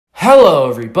Hello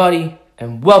everybody,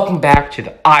 and welcome back to the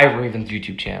iRavens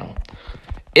YouTube channel.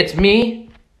 It's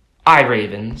me,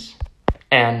 iRavens,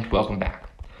 and welcome back.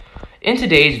 In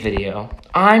today's video,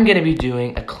 I'm going to be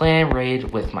doing a clan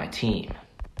raid with my team.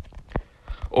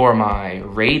 Or my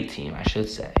raid team, I should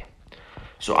say.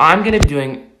 So I'm going to be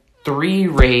doing 3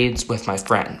 raids with my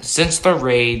friends. Since the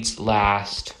raids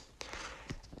last,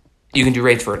 you can do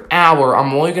raids for an hour,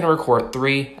 I'm only going to record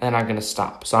 3, and then I'm going to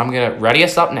stop. So I'm going to ready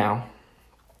us up now.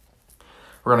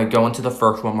 We're going to go into the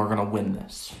first one. We're going to win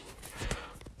this.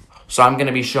 So I'm going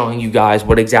to be showing you guys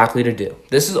what exactly to do.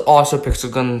 This is also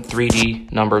Pixel Gun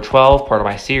 3D number 12, part of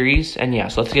my series. And yeah,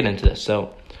 so let's get into this.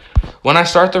 So when I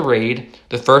start the raid,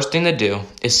 the first thing to do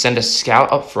is send a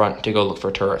scout up front to go look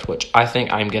for turrets, which I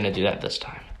think I'm going to do that this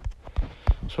time.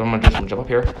 So what I'm going to do is I'm going to jump up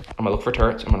here. I'm going to look for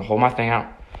turrets. I'm going to hold my thing out.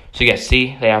 So you guys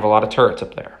see, they have a lot of turrets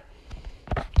up there.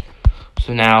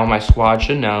 So now my squad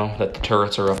should know that the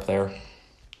turrets are up there.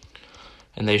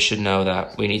 And they should know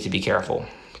that we need to be careful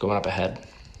going up ahead.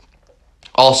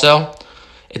 Also,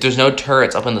 if there's no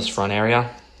turrets up in this front area,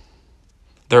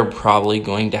 they're probably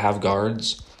going to have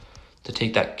guards to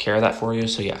take care of that for you.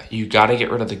 So yeah, you got to get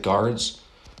rid of the guards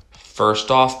first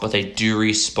off, but they do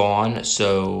respawn.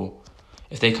 So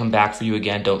if they come back for you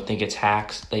again, don't think it's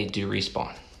hacks. They do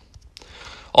respawn.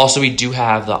 Also, we do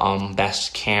have the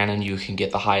best cannon. You can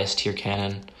get the highest tier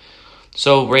cannon.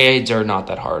 So raids are not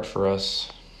that hard for us.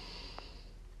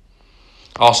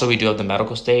 Also, we do have the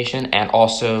medical station, and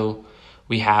also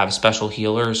we have special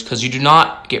healers, because you do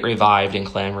not get revived in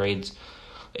clan raids.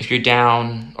 If you're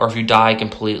down, or if you die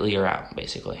completely, you're out,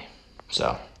 basically.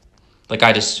 So, like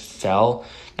I just fell,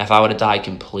 and if I would have died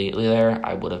completely there,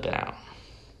 I would have been out.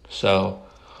 So,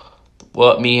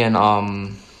 what me and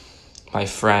my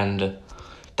friend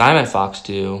DiamondFox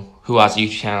do, who has a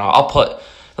YouTube channel, I'll put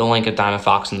the link of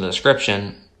DiamondFox in the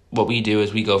description. What we do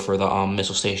is we go for the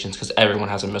missile stations, because everyone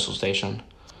has a missile station.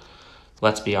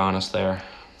 Let's be honest there.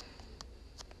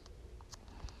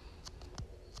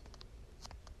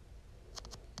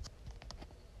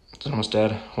 It's almost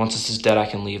dead. Once this is dead, I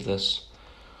can leave this.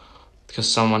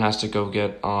 Because someone has to go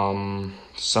get,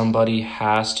 somebody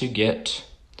has to get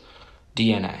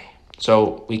DNA.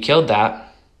 So we killed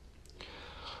that.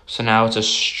 So now it's a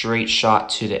straight shot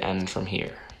to the end from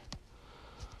here.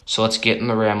 So let's get in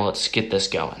the ram. Let's get this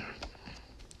going.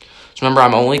 So remember,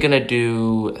 I'm only going to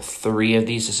do 3 of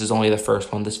these. This is only the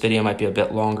first one. This video might be a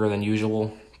bit longer than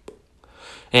usual.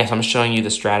 And yes, I'm showing you the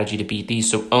strategy to beat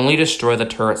these. So only destroy the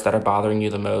turrets that are bothering you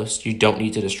the most. You don't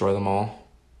need to destroy them all.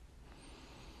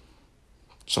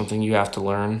 Something you have to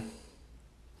learn.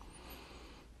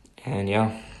 And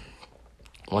yeah,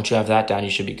 once you have that down, you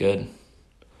should be good.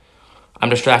 I'm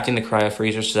distracting the cryo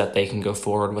freezer so that they can go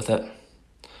forward with it.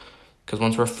 Because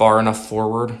once we're far enough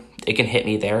forward, it can hit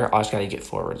me there. I just got to get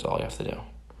forward is all you have to do.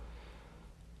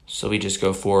 So we just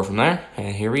go forward from there.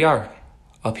 And here we are.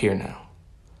 Up here now.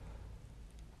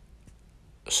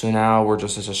 So now we're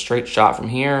just as a straight shot from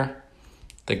here.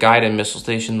 The guided missile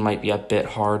station might be a bit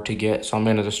hard to get. So I'm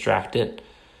going to distract it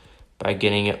by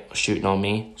getting it shooting on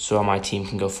me. So my team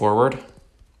can go forward.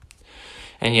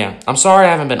 And yeah, I'm sorry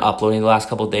I haven't been uploading the last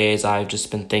couple of days. I've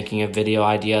just been thinking of video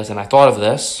ideas. And I thought of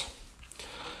this.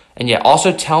 And yeah,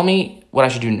 also tell me what I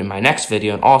should do in my next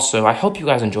video. And also, I hope you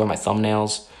guys enjoy my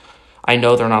thumbnails. I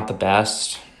know they're not the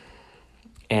best.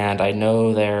 And I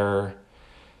know they're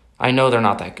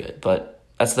not that good. But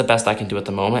that's the best I can do at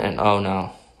the moment. And oh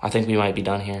no, I think we might be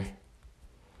done here.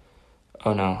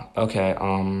 Oh no. Okay,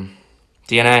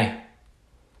 DNA.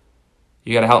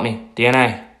 You gotta help me.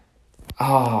 DNA.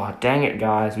 Oh, dang it,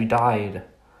 guys. We died.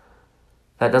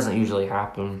 That doesn't usually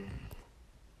happen.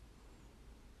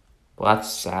 Well,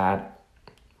 that's sad.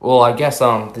 Well, I guess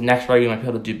the next raid you might be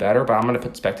able to do better, but I'm going to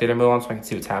put spectator mode on so I can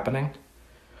see what's happening.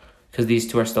 Because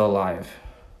these 2 are still alive.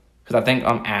 Because I think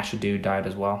Ashadude died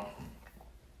as well.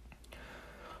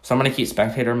 So I'm going to keep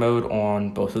spectator mode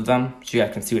on both of them so you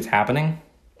guys can see what's happening.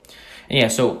 And yeah,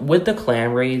 so with the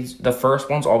clan raids, the first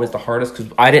one's always the hardest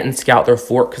because I didn't scout their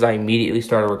fort because I immediately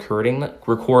started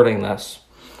recording this.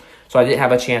 So I didn't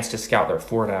have a chance to scout their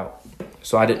fort out.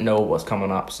 So I didn't know what was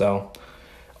coming up, so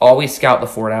always scout the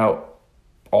fort out,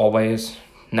 always.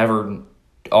 Never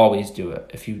always do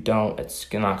it. If you don't,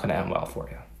 it's not going to end well for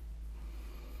you.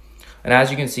 And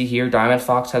as you can see here,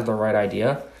 DiamondFox has the right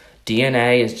idea.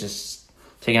 DNA is just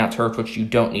taking out turrets, which you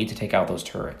don't need to take out those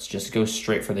turrets. Just go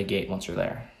straight for the gate once you're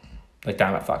there, like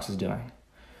DiamondFox is doing.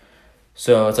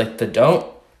 So it's like the don't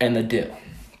and the do.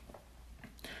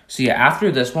 So yeah, after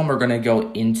this one, we're going to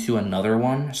go into another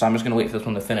one. So I'm just going to wait for this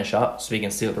one to finish up so we can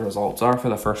see what the results are for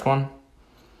the first one.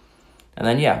 And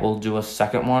then, yeah, we'll do a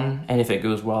second one. And if it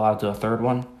goes well, I'll do a third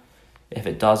one. If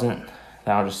it doesn't,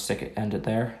 Then I'll just end it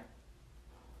there.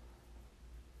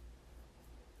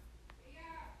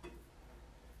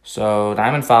 So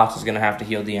DiamondFox is going to have to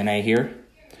heal DNA here.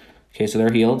 Okay, so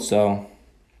they're healed. So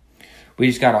we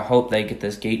just got to hope they get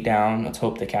this gate down. Let's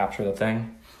hope they capture the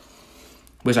thing.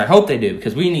 Which I hope they do,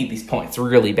 because we need these points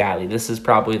really badly. This is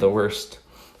probably the worst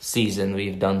season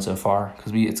we've done so far.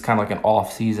 Because it's kind of like an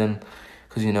off season.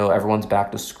 Because, you know, everyone's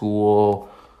back to school.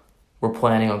 We're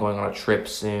planning on going on a trip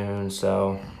soon.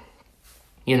 So,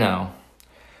 you know,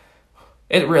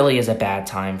 it really is a bad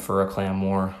time for a clan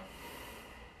war.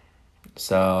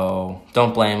 So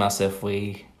don't blame us if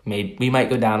we might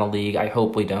go down a league. I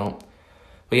hope we don't.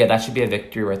 But yeah, that should be a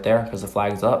victory right there because the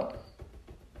flag's up.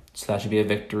 So that should be a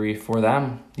victory for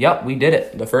them. Yep, we did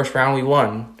it. The first round we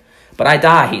won. But I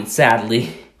died,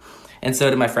 sadly. And so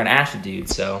did my friend Ashadude.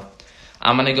 So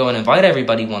I'm going to go and invite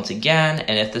everybody once again.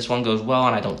 And if this one goes well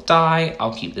and I don't die,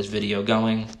 I'll keep this video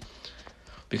going.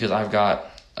 Because I've got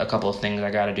a couple of things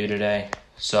I got to do today.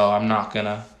 So I'm not going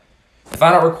to... If I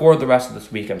don't record the rest of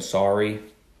this week, I'm sorry.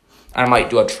 I might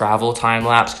do a travel time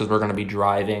lapse because we're going to be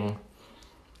driving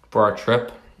for our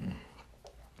trip.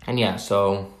 And yeah,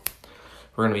 so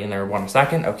we're going to be in there 1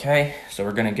 second. Okay, so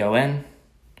we're going to go in.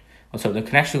 Let's hope the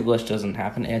connection glitch doesn't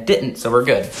happen. And it didn't, so we're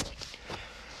good.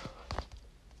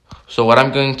 So what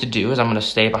I'm going to do is I'm going to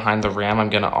stay behind the ram. I'm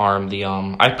going to arm the...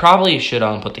 I probably should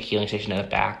put the healing station in the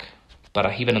back. But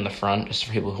I keep it in the front just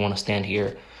for people who want to stand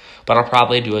here. But I'll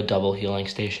probably do a double healing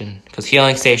station. Because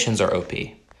healing stations are OP.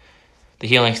 The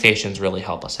healing stations really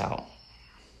help us out.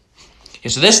 Okay,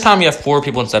 so this time you have 4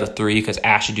 people instead of 3. Because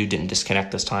Ashadude didn't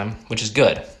disconnect this time. Which is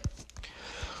good.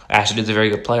 Ashadude's a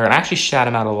very good player. And I actually shout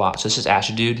him out a lot. So this is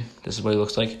Ashadude. This is what he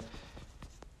looks like.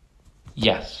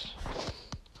 Yes.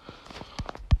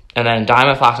 And then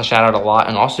DiamondFox I shout out a lot.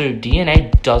 And also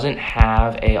DNA doesn't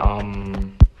have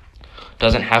an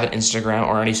Instagram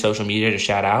or any social media to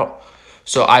shout out.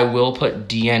 So I will put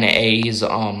DNA's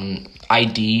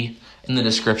ID in the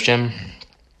description.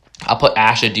 I'll put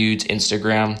Ashadude's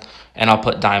Instagram, and I'll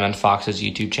put DiamondFox's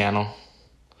YouTube channel.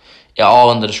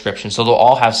 All in the description. So they'll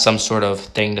all have some sort of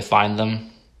thing to find them.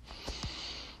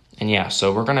 And yeah,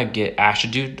 so we're going to get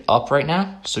Ashadude up right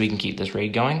now so we can keep this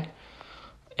raid going.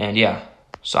 And yeah,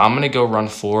 so I'm going to go run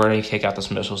forward and take out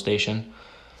this missile station.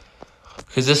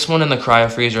 Because this one and the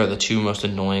cryo freezer are the 2 most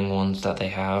annoying ones that they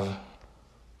have.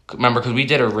 Remember, because we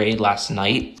did a raid last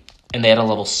night, and they had a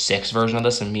level 6 version of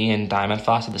this, and me and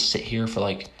DiamondFox had to sit here for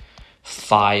like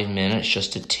 5 minutes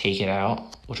just to take it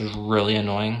out, which was really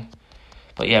annoying.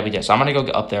 But yeah, we did. So I'm going to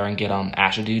go up there and get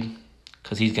Ashadude,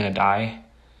 because he's going to die.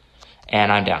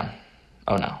 And I'm down.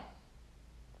 Oh, no.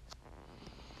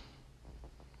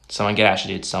 Someone get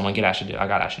Ashadude. Someone get Ashadude. I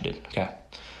got Ashadude. Okay.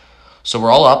 So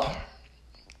we're all up,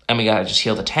 and we got to just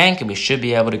heal the tank, and we should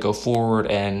be able to go forward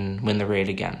and win the raid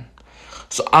again.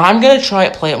 So I'm going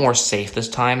to play it more safe this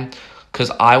time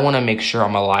because I want to make sure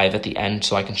I'm alive at the end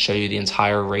so I can show you the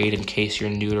entire raid in case you're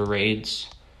new to raids.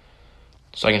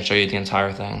 So I can show you the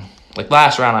entire thing. Like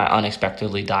last round, I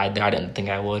unexpectedly died there. I didn't think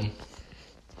I would.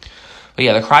 But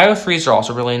yeah, the cryo freeze are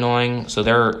also really annoying, so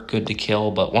they're good to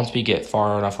kill. But once we get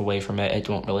far enough away from it, it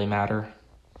won't really matter.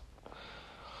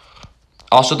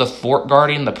 Also, the Fort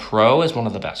Guardian, the Pro, is one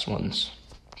of the best ones,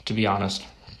 to be honest.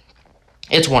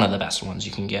 It's one of the best ones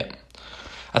you can get.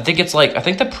 I think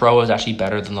the Pro is actually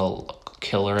better than the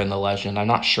Killer and the Legend. I'm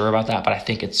not sure about that, but I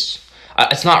think it's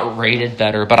not rated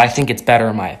better, but I think it's better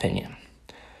in my opinion.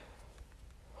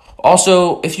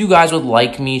 Also, if you guys would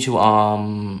like me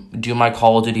to do my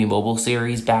Call of Duty mobile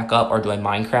series back up or do a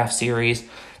Minecraft series,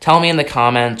 tell me in the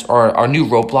comments, or our new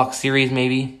Roblox series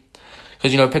maybe.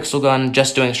 Because, you know, Pixel Gun,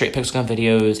 just doing straight Pixel Gun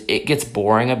videos, it gets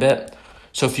boring a bit.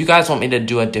 So if you guys want me to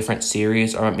do a different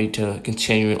series or want me to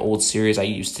continue an old series I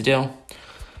used to do,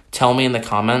 tell me in the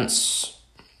comments.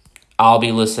 I'll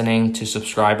be listening to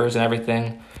subscribers and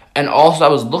everything. And also, I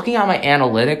was looking at my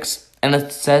analytics, and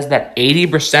it says that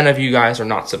 80% of you guys are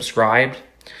not subscribed.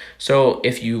 So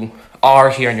if you are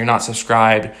here and you're not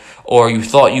subscribed, or you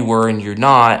thought you were and you're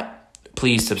not,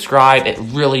 please subscribe. It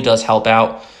really does help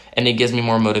out, and it gives me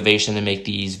more motivation to make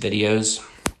these videos.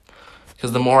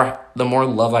 Because the more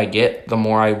love I get, the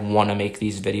more I want to make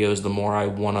these videos, the more I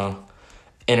want to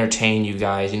entertain you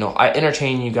guys. You know, I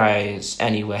entertain you guys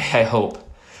anyway, I hope.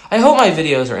 I hope my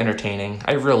videos are entertaining.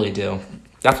 I really do.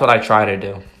 That's what I try to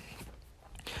do.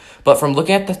 But from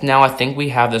looking at this now, I think we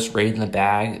have this raid in the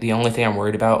bag. The only thing I'm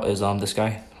worried about is this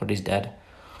guy, but he's dead.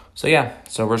 So yeah,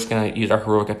 so we're just going to use our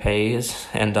heroic epées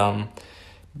and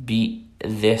beat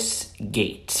this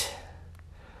gate.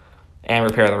 And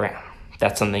repair the ram.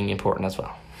 That's something important as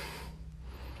well.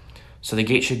 So the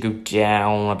gate should go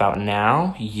down about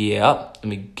now. Yep. Let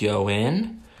me go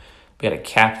in. We gotta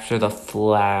capture the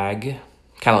flag.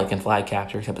 Kind of like in flag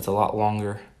capture, except it's a lot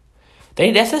longer.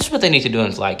 That's what they need to do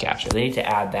in flag capture. They need to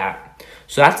add that.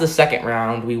 So that's the second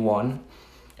round we won.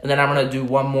 And then I'm going to do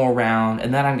one more round,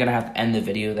 and then I'm going to have to end the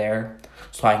video there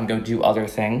so I can go do other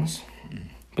things.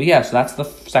 But yeah, so that's the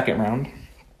second round.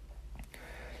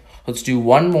 Let's do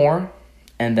one more,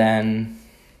 and then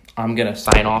I'm going to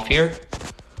sign off here.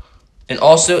 And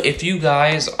also, if you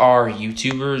guys are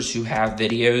YouTubers who have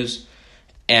videos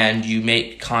and you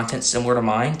make content similar to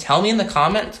mine, tell me in the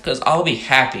comments, because I'll be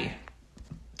happy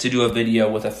to do a video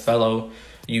with a fellow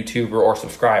YouTuber or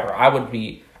subscriber. I would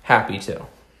be happy to.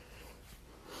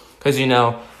 Because, you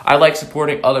know, I like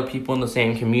supporting other people in the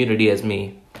same community as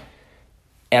me.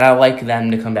 And I like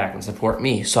them to come back and support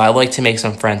me. So I like to make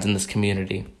some friends in this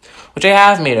community. Which I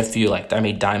have made a few. Like, I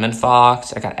made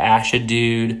DiamondFox. I got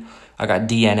zzzzashadude. I got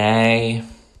DNA.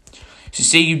 So you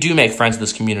see, you do make friends in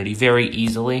this community very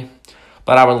easily.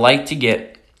 But I would like to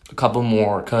get a couple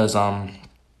more. Because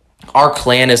our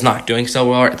clan is not doing so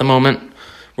well at the moment.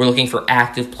 We're looking for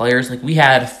active players. Like, we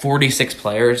had 46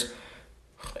 players.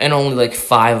 And only like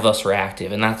 5 of us were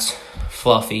active, and that's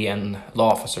Fluffy and the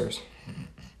officers.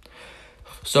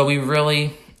 So we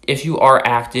really, if you are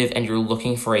active and you're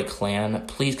looking for a clan,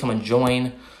 please come and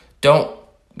join. Don't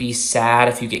be sad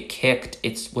if you get kicked.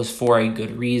 It was for a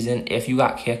good reason. If you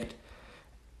got kicked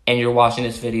and you're watching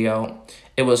this video,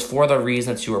 it was for the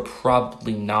reason that you were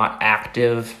probably not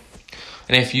active.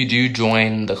 And if you do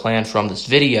join the clan from this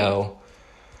video,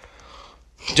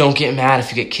 don't get mad if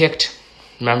you get kicked.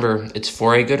 Remember, it's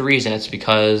for a good reason. It's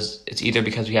either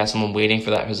because we have someone waiting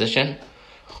for that position,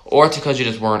 or it's because you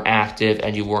just weren't active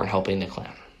and you weren't helping the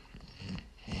clan.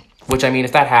 Which, I mean,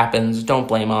 if that happens, don't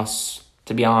blame us,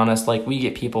 to be honest. Like, we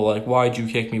get people like, why'd you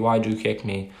kick me? Why'd you kick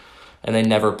me? And they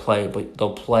never play, but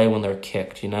they'll play when they're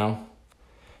kicked, you know?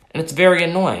 And it's very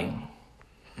annoying.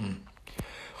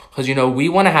 Because, you know, we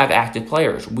want to have active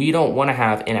players. We don't want to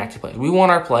have inactive players. We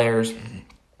want our players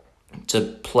to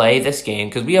play this game,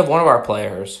 because we have one of our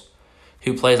players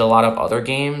who plays a lot of other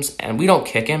games, and we don't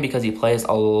kick him because he plays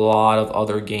a lot of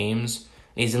other games.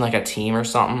 He's in like a team or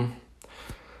something.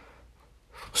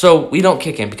 So we don't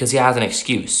kick him because he has an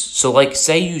excuse. So like,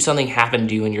 say something happened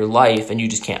to you in your life and you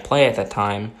just can't play at that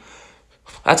time,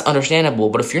 that's understandable.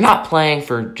 But if you're not playing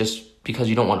for just because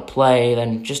you don't want to play,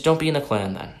 then just don't be in the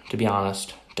clan then. To be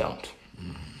honest, don't.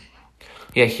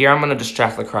 Yeah, here I'm going to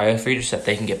distract the cryo so that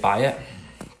they can get by it.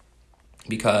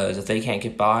 Because if they can't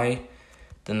get by,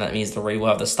 then that means the raid will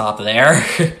have to stop there.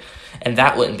 And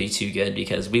that wouldn't be too good,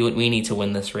 because we need to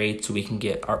win this raid so we can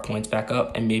get our points back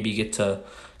up and maybe get to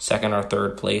second or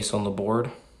third place on the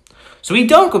board. So we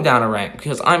don't go down a rank,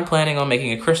 because I'm planning on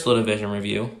making a Crystal Division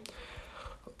review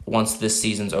once this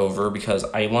season's over, because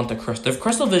I want the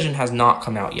Crystal Division has not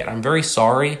come out yet. I'm very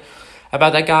sorry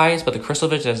about that, guys, but the Crystal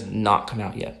Division has not come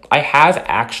out yet. I have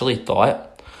actually thought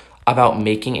about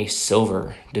making a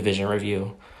Silver Division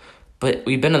review, but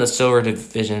we've been in the Silver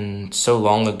Division so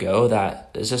long ago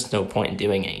that there's just no point in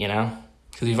doing it, you know?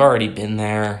 Because we've already been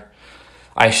there.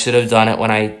 I should have done it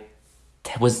when I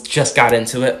just got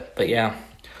into it, but yeah.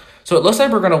 So it looks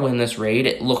like we're going to win this raid.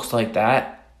 It looks like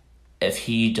that, if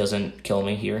he doesn't kill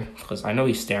me here, because I know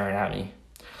he's staring at me.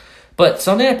 But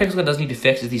something that Pixel does need to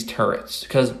fix is these turrets,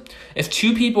 because if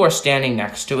 2 people are standing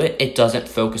next to it, it doesn't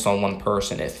focus on one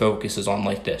person. It focuses on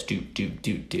like this,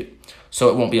 do. So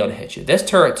it won't be able to hit you. This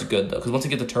turret's good, though, because once you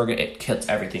get the turret, it hits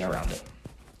everything around it.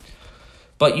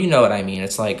 But you know what I mean.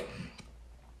 It's like,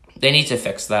 they need to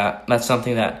fix that. That's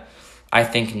something that I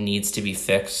think needs to be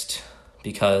fixed,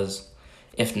 because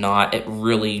if not, it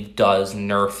really does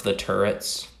nerf the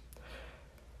turrets.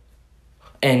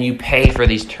 And you pay for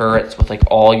these turrets with like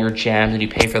all your gems, and you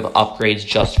pay for the upgrades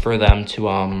just for them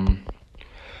to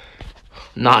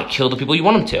not kill the people you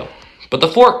want them to. But the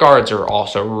fort guards are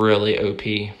also really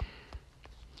OP.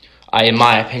 In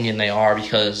my opinion, they are,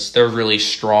 because they're really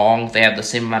strong. They have the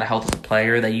same amount of health as a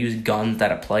player. They use guns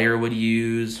that a player would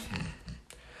use.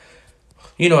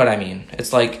 You know what I mean?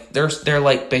 It's like they're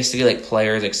like basically like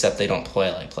players, except they don't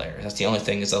play like players. That's the only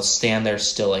thing, is they'll stand there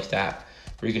still like that,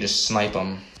 where you can just snipe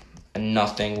them and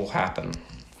nothing will happen.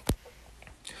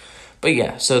 But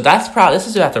yeah, so this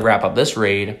is about to wrap up this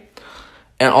raid.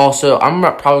 And also, I'm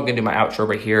probably going to do my outro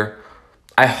right here.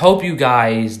 I hope you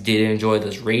guys did enjoy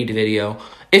this raid video.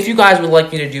 If you guys would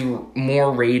like me to do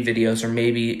more raid videos, or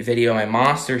maybe video my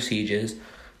monster sieges,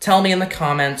 tell me in the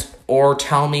comments, or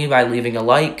tell me by leaving a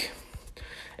like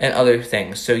and other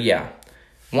things. So yeah,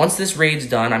 once this raid's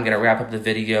done, I'm going to wrap up the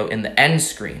video in the end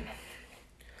screen.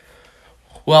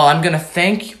 Well, I'm going to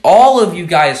thank all of you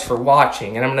guys for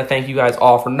watching, and I'm going to thank you guys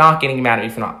all for not getting mad at me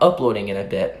for not uploading in a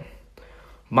bit.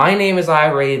 My name is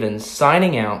iRavens,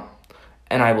 signing out,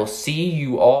 and I will see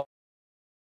you all.